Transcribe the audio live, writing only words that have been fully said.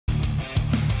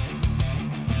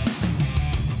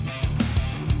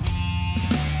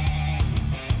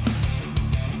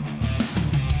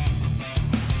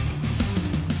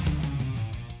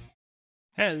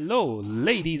Hello,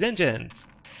 ladies and gents!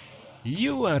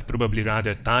 You are probably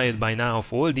rather tired by now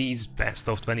of all these best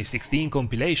of 2016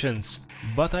 compilations,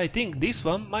 but I think this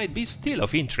one might be still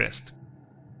of interest.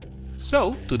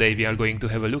 So, today we are going to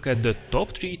have a look at the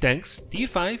top 3 tanks tier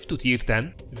 5 to tier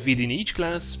 10 within each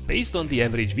class based on the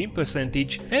average win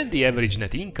percentage and the average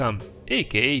net income,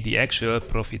 aka the actual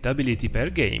profitability per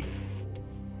game.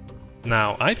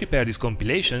 Now, I prepared this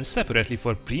compilation separately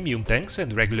for premium tanks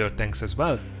and regular tanks as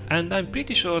well, and I'm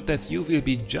pretty sure that you will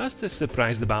be just as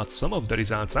surprised about some of the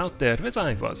results out there as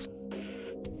I was.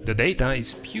 The data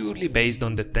is purely based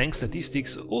on the tank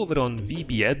statistics over on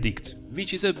VB Addict,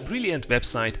 which is a brilliant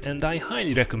website and I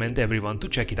highly recommend everyone to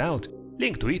check it out.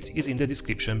 Link to it is in the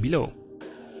description below.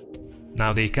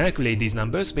 Now they calculate these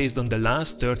numbers based on the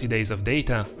last 30 days of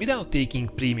data without taking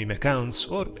premium accounts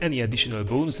or any additional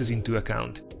bonuses into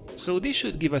account. So this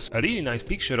should give us a really nice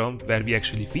picture on where we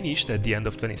actually finished at the end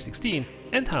of 2016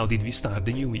 and how did we start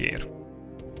the new year.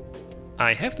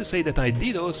 I have to say that I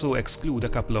did also exclude a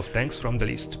couple of tanks from the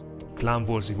list, Clan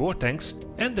Wars reward tanks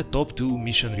and the top 2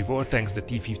 mission reward tanks, the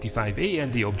T55A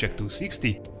and the Object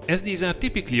 260, as these are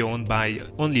typically owned by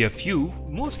only a few,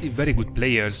 mostly very good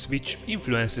players, which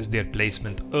influences their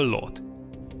placement a lot.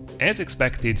 As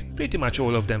expected, pretty much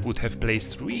all of them would have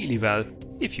placed really well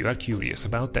if you are curious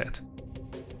about that.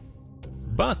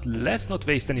 But let's not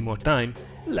waste any more time,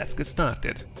 let's get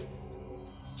started.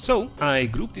 So, I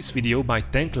grouped this video by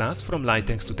tank class from light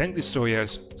tanks to tank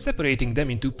destroyers, separating them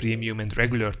into premium and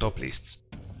regular top lists.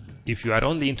 If you are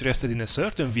only interested in a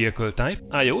certain vehicle type,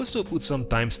 I also put some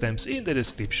timestamps in the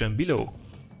description below.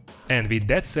 And with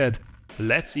that said,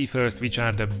 let's see first which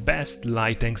are the best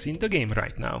light tanks in the game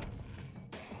right now.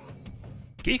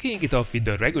 Kicking it off with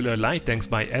the regular light tanks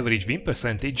by average win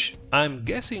percentage, I'm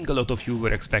guessing a lot of you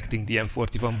were expecting the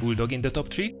M41 Bulldog in the top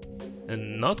 3,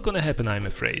 and not gonna happen, I'm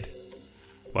afraid.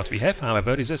 What we have,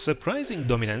 however, is a surprising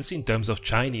dominance in terms of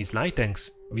Chinese light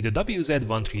tanks, with the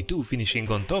WZ-132 finishing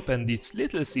on top and its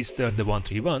little sister the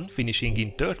 131 finishing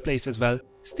in 3rd place as well,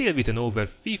 still with an over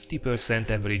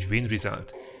 50% average win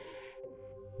result.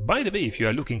 By the way, if you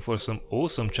are looking for some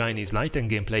awesome Chinese light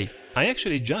tank gameplay, I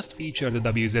actually just featured the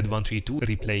WZ-132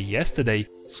 replay yesterday,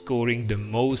 scoring the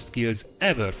most kills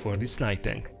ever for this light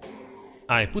tank.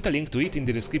 I put a link to it in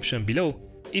the description below,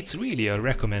 it's really a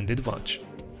recommended watch.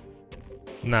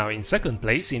 Now in 2nd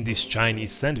place in this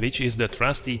Chinese sandwich is the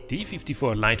trusty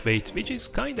T-54 lightweight, which is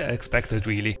kinda expected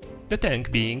really, the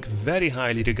tank being very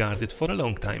highly regarded for a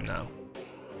long time now.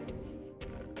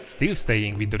 Still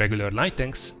staying with the regular light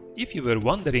tanks, if you were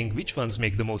wondering which ones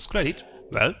make the most credit,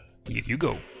 well, here you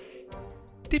go.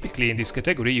 Typically in this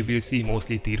category you will see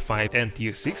mostly tier 5 and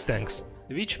tier 6 tanks,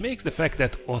 which makes the fact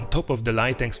that on top of the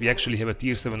light tanks we actually have a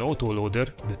tier 7 autoloader,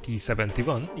 the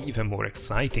T-71, even more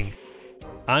exciting.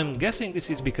 I'm guessing this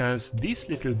is because this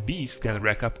little beast can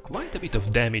rack up quite a bit of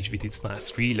damage with its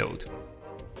fast reload.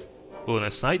 On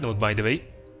a side note, by the way,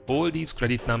 all these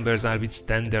credit numbers are with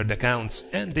standard accounts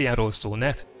and they are also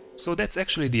net, so that's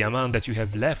actually the amount that you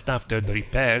have left after the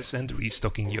repairs and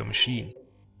restocking your machine.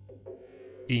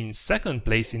 In 2nd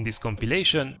place in this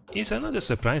compilation is another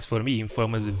surprise for me in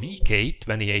form of the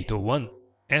VK2801,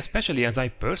 especially as I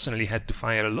personally had to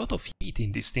fire a lot of heat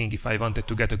in this thing if I wanted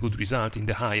to get a good result in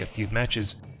the higher tier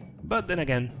matches, but then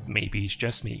again, maybe it's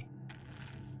just me.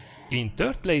 In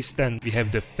 3rd place then we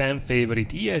have the fan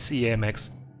favorite ESE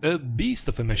AMX, a beast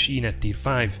of a machine at tier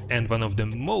 5 and one of the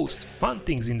most fun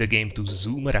things in the game to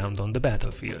zoom around on the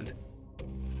battlefield.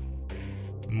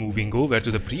 Moving over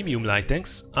to the premium light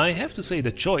tanks, I have to say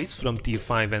the choice from tier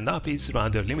 5 and up is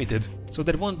rather limited, so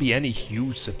there won't be any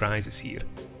huge surprises here.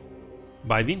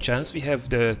 By win chance we have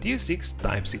the tier 6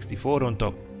 Type 64 on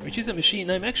top, which is a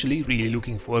machine I'm actually really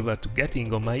looking forward to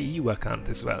getting on my EU account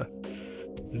as well.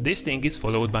 This thing is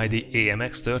followed by the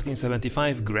AMX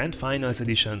 1375 Grand Finals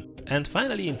edition, and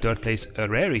finally in 3rd place a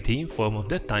rarity in form of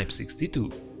the Type 62.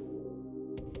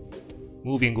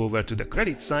 Moving over to the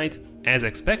credit side, as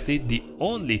expected, the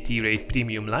only tier 8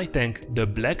 premium light tank, the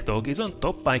Black Dog, is on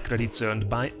top by credits earned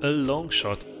by a long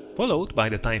shot, followed by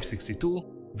the Type 62,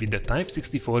 with the Type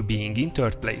 64 being in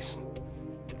 3rd place.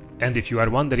 And if you are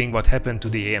wondering what happened to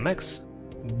the AMX,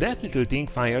 that little thing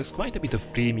fires quite a bit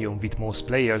of premium with most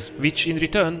players, which in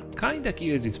return kinda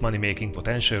kills its money-making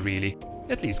potential really,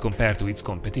 at least compared to its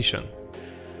competition.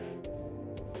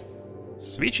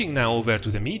 Switching now over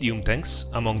to the medium tanks,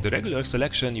 among the regular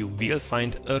selection you will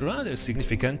find a rather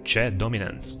significant Czech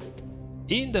dominance.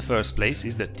 In the 1st place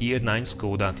is the tier 9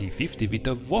 Skoda T50 with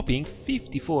a whopping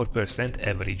 54%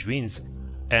 average wins,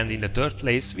 and in the 3rd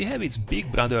place we have its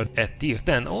big brother at tier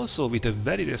 10 also with a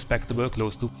very respectable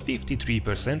close to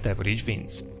 53% average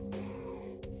wins.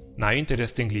 Now,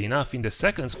 interestingly enough, in the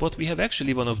second spot we have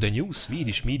actually one of the new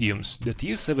Swedish mediums, the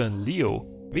Tier 7 Leo,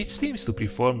 which seems to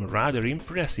perform rather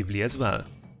impressively as well.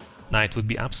 Now, it would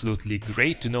be absolutely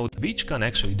great to know which gun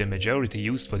actually the majority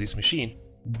used for this machine,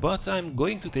 but I'm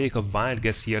going to take a wild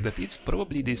guess here that it's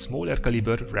probably the smaller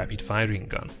caliber rapid firing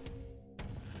gun.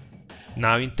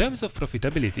 Now, in terms of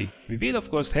profitability, we will of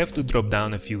course have to drop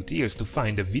down a few tiers to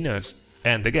find the winners,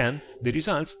 and again, the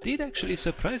results did actually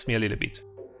surprise me a little bit.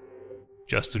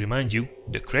 Just to remind you,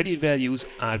 the credit values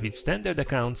are with standard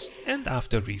accounts and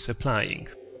after resupplying.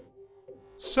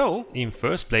 So, in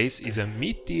first place is a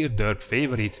mid-tier derp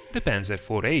favorite, the Panzer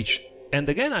IV-H, and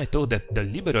again I thought that the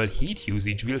liberal heat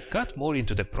usage will cut more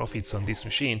into the profits on this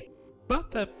machine,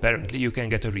 but apparently you can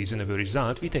get a reasonable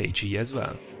result with HE as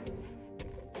well.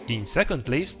 In second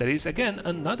place there is again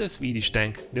another Swedish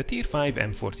tank, the Tier 5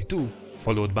 M42,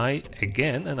 followed by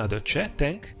again another Czech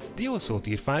tank, the also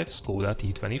Tier 5 Skoda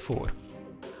T24.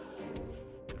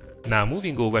 Now,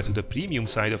 moving over to the premium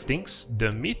side of things,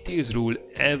 the mid-tiers rule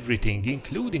everything,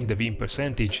 including the win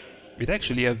percentage, with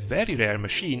actually a very rare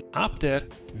machine up there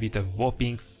with a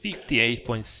whopping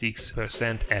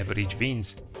 58.6% average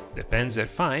wins, the Panzer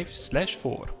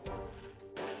V/4.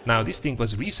 Now, this thing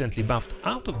was recently buffed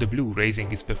out of the blue,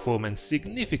 raising its performance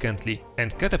significantly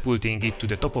and catapulting it to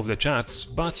the top of the charts,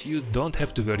 but you don't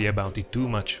have to worry about it too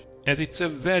much, as it's a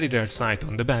very rare sight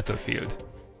on the battlefield.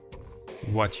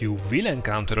 What you will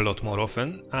encounter a lot more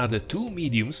often are the two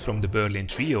mediums from the Berlin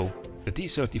trio, the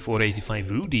T-34-85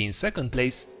 Rudy in second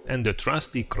place and the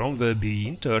trusty Cromwell B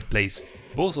in third place,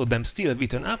 both of them still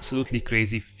with an absolutely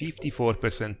crazy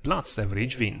 54% plus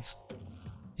average wins.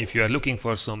 If you are looking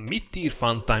for some mid-tier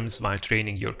fun times while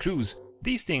training your crews,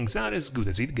 these things are as good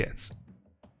as it gets.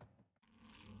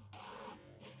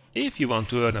 If you want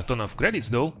to earn a ton of credits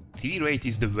though, Tier 8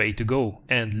 is the way to go,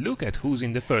 and look at who's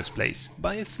in the first place,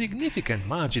 by a significant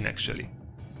margin actually.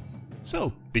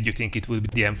 So, did you think it would be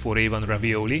the M4A1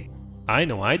 Ravioli? I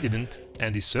know I didn't,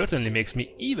 and this certainly makes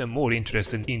me even more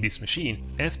interested in this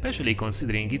machine, especially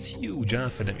considering its huge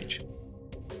alpha damage.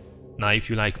 Now, if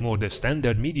you like more the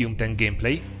standard medium tank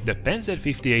gameplay, the Panzer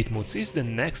 58 mods is the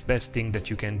next best thing that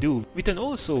you can do, with an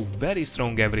also very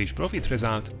strong average profit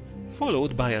result,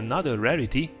 followed by another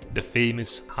rarity, the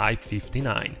famous Hype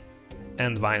 59.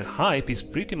 And while Hype is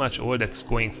pretty much all that's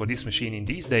going for this machine in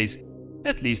these days,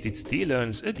 at least it still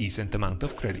earns a decent amount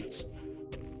of credits.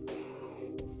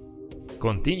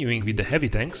 Continuing with the heavy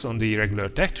tanks on the irregular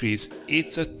tech trees,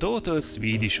 it's a total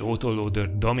Swedish autoloader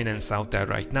dominance out there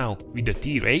right now, with the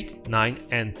Tier 8, 9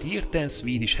 and Tier 10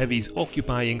 Swedish heavies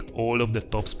occupying all of the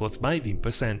top spots by win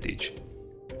percentage.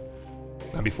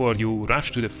 Now, before you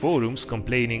rush to the forums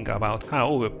complaining about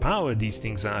how overpowered these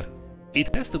things are,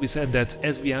 it has to be said that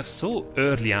as we are so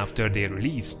early after their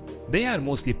release, they are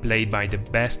mostly played by the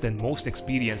best and most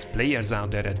experienced players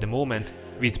out there at the moment,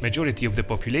 with majority of the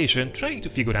population trying to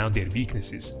figure out their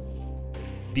weaknesses.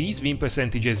 These win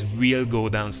percentages will go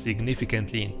down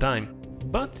significantly in time,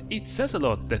 but it says a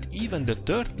lot that even the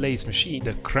third place machine,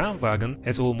 the Kranwagen,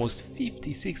 has almost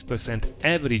 56%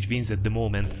 average wins at the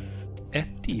moment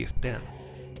at Tier 10.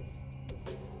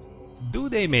 Do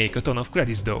they make a ton of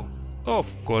credits though?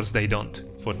 Of course they don't.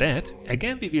 For that,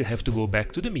 again we will have to go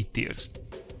back to the mid-tiers.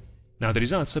 Now the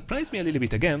results surprised me a little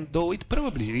bit again, though it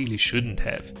probably really shouldn't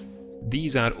have.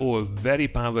 These are all very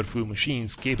powerful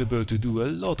machines capable to do a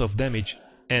lot of damage,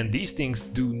 and these things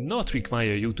do not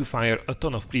require you to fire a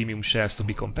ton of premium shells to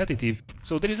be competitive,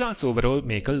 so the results overall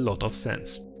make a lot of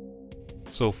sense.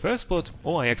 So first spot,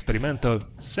 OI Experimental,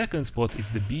 second spot is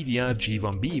the BDR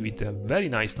G1B with a very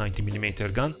nice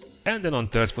 90mm gun, and then on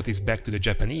third spot is back to the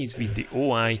Japanese with the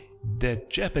OI, the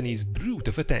Japanese brute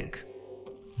of a tank.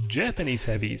 Japanese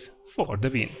heavies for the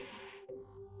win.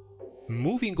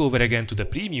 Moving over again to the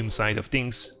premium side of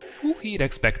things, who here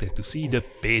expected to see the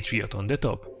Patriot on the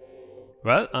top?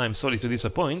 Well, I'm sorry to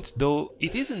disappoint, though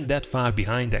it isn't that far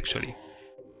behind actually.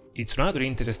 It's rather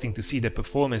interesting to see the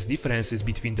performance differences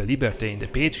between the Liberté and the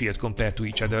Patriot compared to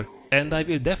each other, and I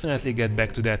will definitely get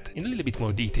back to that in a little bit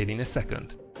more detail in a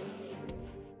second.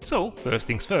 So, first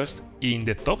things first, in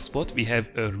the top spot we have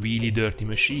a really dirty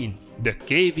machine, the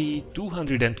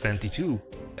KV-222,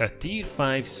 a Tier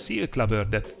 5 seal clubber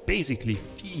that basically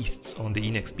feasts on the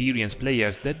inexperienced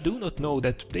players that do not know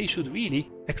that they should really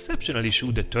exceptionally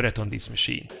shoot the turret on this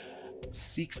machine.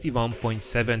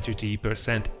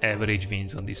 61.73% average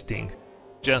wins on this thing.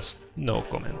 Just no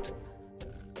comment.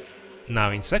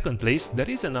 Now in second place there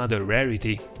is another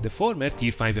rarity, the former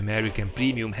Tier 5 American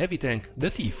premium heavy tank, the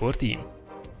T-14.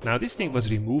 Now this thing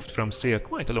was removed from sale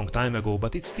quite a long time ago,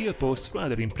 but it still posts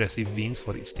rather impressive wins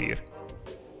for its tier.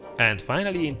 And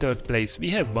finally in third place we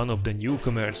have one of the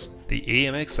newcomers, the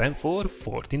AMX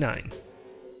M449.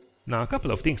 Now a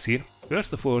couple of things here.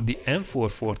 First of all, the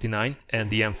M449 and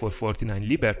the M449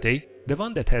 Liberté, the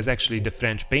one that has actually the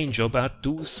French paint job, are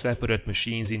two separate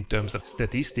machines in terms of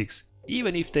statistics,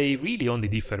 even if they really only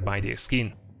differ by their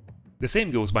skin. The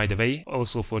same goes, by the way,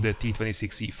 also for the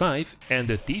T26E5 and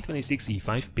the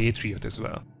T26E5 Patriot as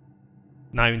well.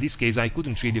 Now in this case I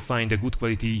couldn't really find a good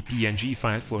quality PNG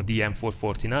file for the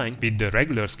M449 with the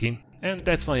regular skin, and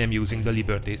that's why I'm using the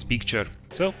Liberté's picture,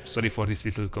 so sorry for this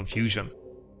little confusion.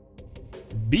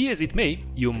 Be as it may,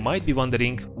 you might be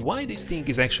wondering why this thing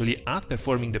is actually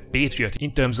outperforming the Patriot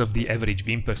in terms of the average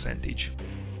win percentage.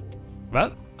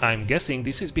 Well, I'm guessing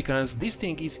this is because this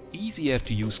thing is easier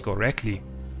to use correctly.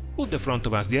 Put the front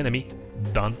towards the enemy,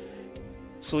 done.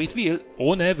 So it will,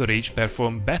 on average,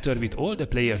 perform better with all the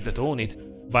players that own it,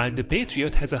 while the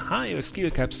Patriot has a higher skill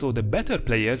cap, so the better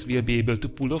players will be able to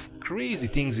pull off crazy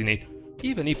things in it,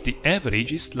 even if the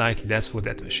average is slightly less for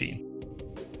that machine.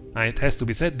 It has to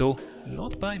be said though,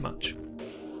 not by much.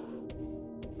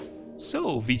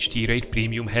 So, which tier 8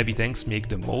 premium heavy tanks make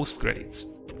the most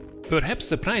credits? Perhaps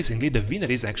surprisingly, the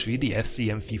winner is actually the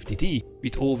FCM50T,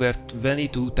 with over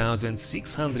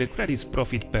 22,600 credits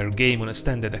profit per game on a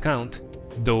standard account,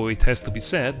 though it has to be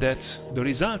said that the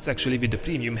results actually with the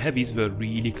premium heavies were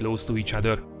really close to each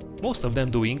other, most of them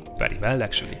doing very well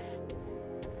actually.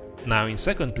 Now in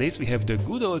second place we have the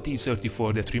good old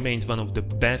T34 that remains one of the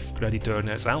best credit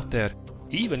earners out there,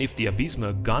 even if the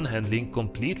abysmal gun handling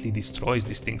completely destroys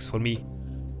these things for me.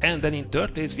 And then in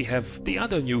third place we have the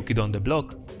other new kid on the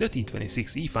block, the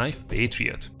T26E5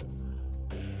 Patriot.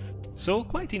 So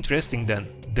quite interesting then,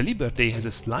 the Liberté has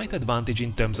a slight advantage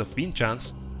in terms of win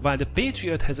chance, while the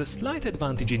Patriot has a slight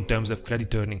advantage in terms of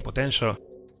credit earning potential,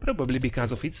 probably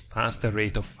because of its faster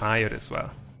rate of fire as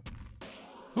well.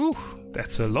 Whew,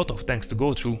 that's a lot of tanks to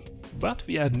go through, but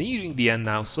we are nearing the end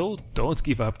now, so don't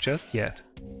give up just yet.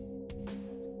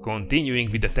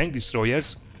 Continuing with the tank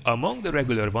destroyers, among the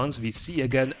regular ones we see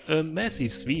again a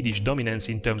massive Swedish dominance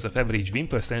in terms of average win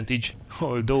percentage,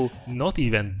 although not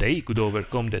even they could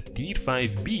overcome the tier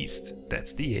 5 beast,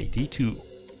 that's the 82.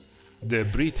 The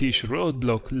British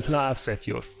roadblock laughs at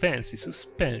your fancy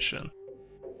suspension.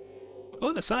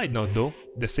 On a side note though,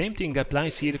 the same thing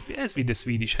applies here as with the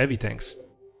Swedish heavy tanks.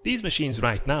 These machines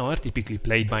right now are typically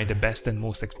played by the best and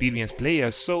most experienced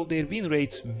players, so their win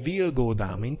rates will go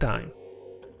down in time.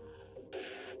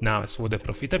 Now as for the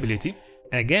profitability,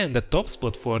 again the top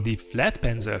spot for the Flat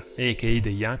Panzer, aka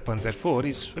the Jagdpanzer 4,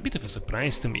 is a bit of a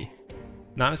surprise to me.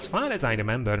 Now as far as I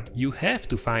remember, you have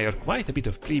to fire quite a bit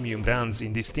of premium rounds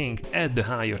in this thing at the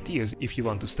higher tiers if you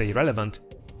want to stay relevant,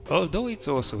 although it's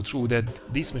also true that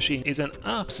this machine is an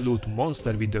absolute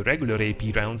monster with the regular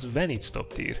AP rounds when it's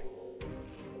top tier.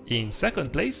 In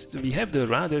second place we have the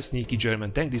rather sneaky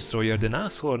German tank destroyer the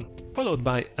Nashorn, followed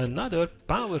by another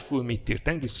powerful mid-tier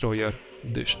tank destroyer,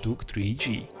 the Stuck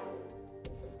 3G.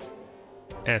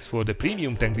 As for the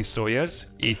premium tank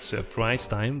destroyers, it's surprise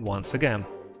time once again.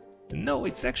 No,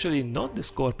 it's actually not the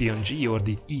Scorpion G or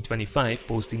the E25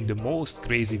 posting the most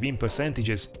crazy win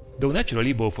percentages, though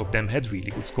naturally both of them had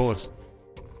really good scores.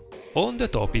 On the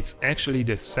top it's actually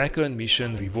the second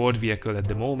mission reward vehicle at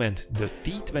the moment, the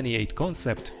T28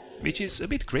 concept, which is a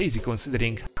bit crazy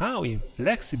considering how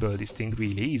inflexible this thing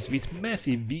really is with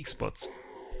massive weak spots.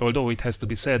 Although it has to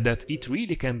be said that it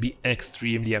really can be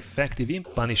extremely effective in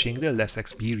punishing the less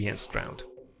experienced crowd.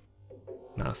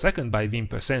 Now second by win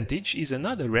percentage is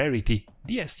another rarity,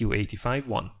 the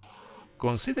SU-85-1.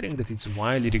 Considering that it's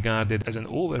widely regarded as an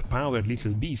overpowered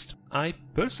little beast, I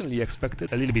personally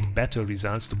expected a little bit better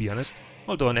results to be honest,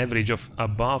 although an average of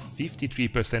above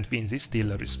 53% wins is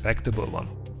still a respectable one.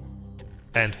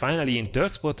 And finally in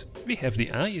third spot we have the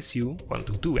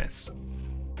ISU-122S.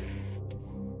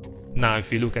 Now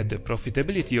if we look at the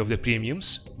profitability of the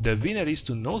premiums, the winner is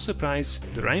to no surprise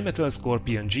the Rheinmetall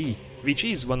Scorpion G, which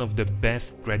is one of the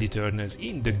best credit earners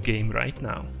in the game right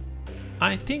now.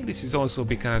 I think this is also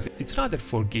because it's rather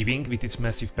forgiving with its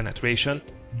massive penetration,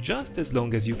 just as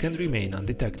long as you can remain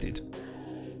undetected.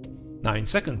 Now in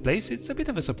second place it's a bit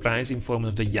of a surprise in form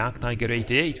of the Jagdtiger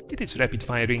 88 with its rapid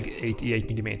firing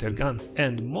 88mm gun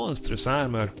and monstrous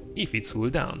armor if it's hull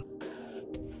down.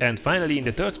 And finally in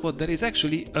the third spot there is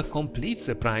actually a complete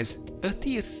surprise, a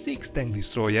tier 6 tank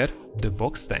destroyer, the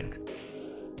Box Tank.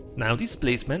 Now this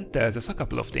placement tells us a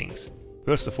couple of things.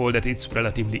 First of all that it's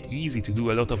relatively easy to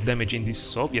do a lot of damage in this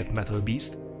Soviet metal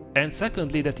beast, and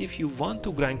secondly that if you want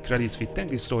to grind credits with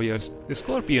tank destroyers, the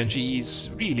Scorpion G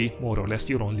is really more or less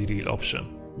your only real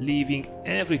option, leaving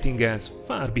everything else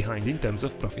far behind in terms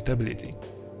of profitability.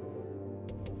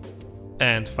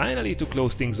 And finally, to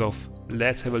close things off,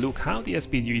 let's have a look how the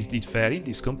SPGs did fare in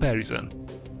this comparison.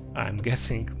 I'm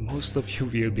guessing most of you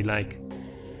will be like...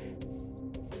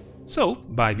 So,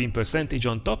 by win percentage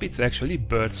on top, it's actually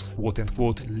Bird's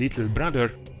quote-unquote little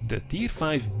brother, the Tier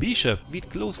 5 Bishop with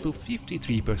close to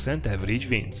 53% average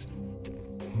wins.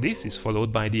 This is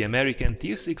followed by the American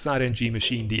Tier 6 RNG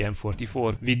machine, the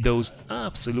M44, with those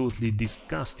absolutely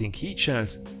disgusting heat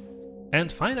shells. And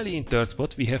finally, in third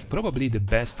spot, we have probably the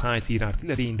best high-tier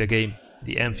artillery in the game,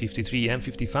 the M53,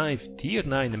 M55 Tier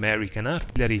 9 American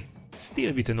artillery,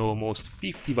 still with an almost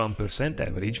 51%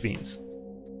 average wins.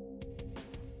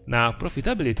 Now,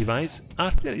 profitability-wise,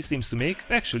 artillery seems to make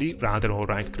actually rather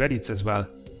alright credits as well.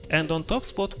 And on top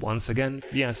spot, once again,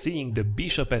 we are seeing the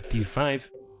Bishop at Tier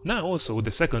 5, now also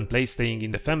the second place staying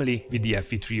in the family with the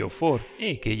FE304,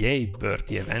 aka Bird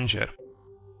the Avenger.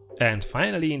 And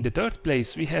finally, in the third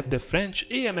place, we have the French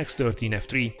AMX-13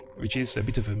 F3, which is a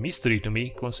bit of a mystery to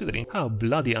me, considering how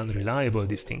bloody unreliable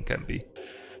this thing can be.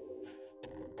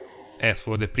 As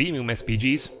for the premium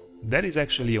SPGs, there is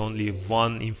actually only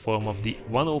one in form of the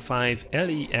 105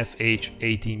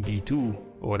 LEFH-18B2,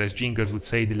 or as Jingles would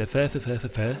say, the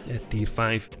LEFH at Tier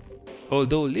 5.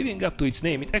 Although living up to its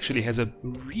name, it actually has a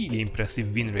really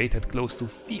impressive win rate at close to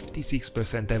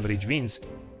 56% average wins,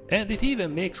 and it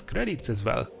even makes credits as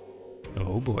well.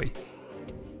 Oh boy.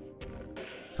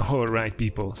 Alright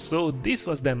people, so this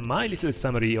was then my little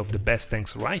summary of the best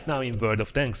tanks right now in World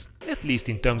of Tanks, at least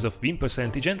in terms of win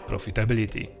percentage and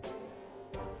profitability.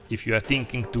 If you are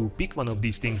thinking to pick one of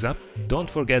these things up, don't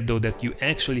forget though that you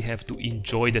actually have to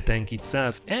enjoy the tank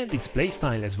itself and its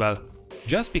playstyle as well.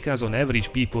 Just because on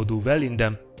average people do well in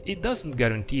them, it doesn't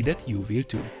guarantee that you will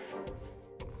too.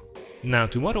 Now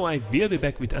tomorrow I will be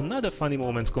back with another Funny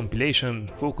Moments compilation,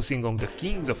 focusing on the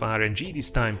kings of RNG this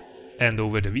time, and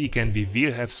over the weekend we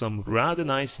will have some rather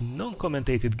nice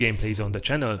non-commentated gameplays on the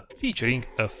channel, featuring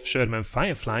a Sherman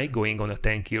Firefly going on a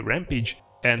tanky rampage,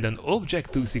 and an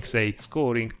Object 268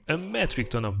 scoring a metric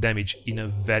ton of damage in a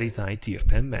very tight tier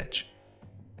 10 match.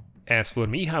 As for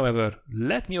me, however,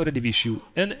 let me already wish you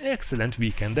an excellent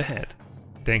weekend ahead.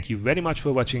 Thank you very much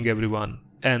for watching everyone,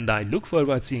 and I look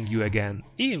forward to seeing you again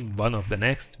in one of the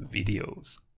next videos.